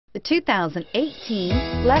The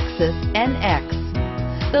 2018 Lexus NX.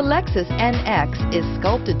 The Lexus NX is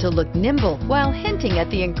sculpted to look nimble while hinting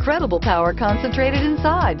at the incredible power concentrated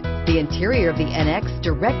inside. The interior of the NX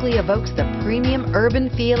directly evokes the premium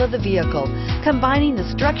urban feel of the vehicle, combining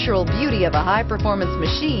the structural beauty of a high-performance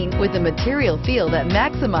machine with a material feel that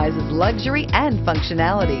maximizes luxury and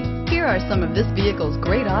functionality. Here are some of this vehicle's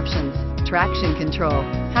great options: traction control,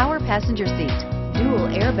 power passenger seat,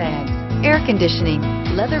 dual airbags, air conditioning,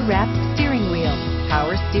 leather-wrapped steering wheel,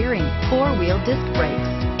 power steering, four-wheel disc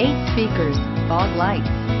brakes, 8 speakers, fog lights,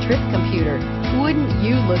 trip computer. Wouldn't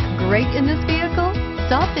you look great in this vehicle?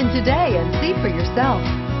 Stop in today and see for yourself.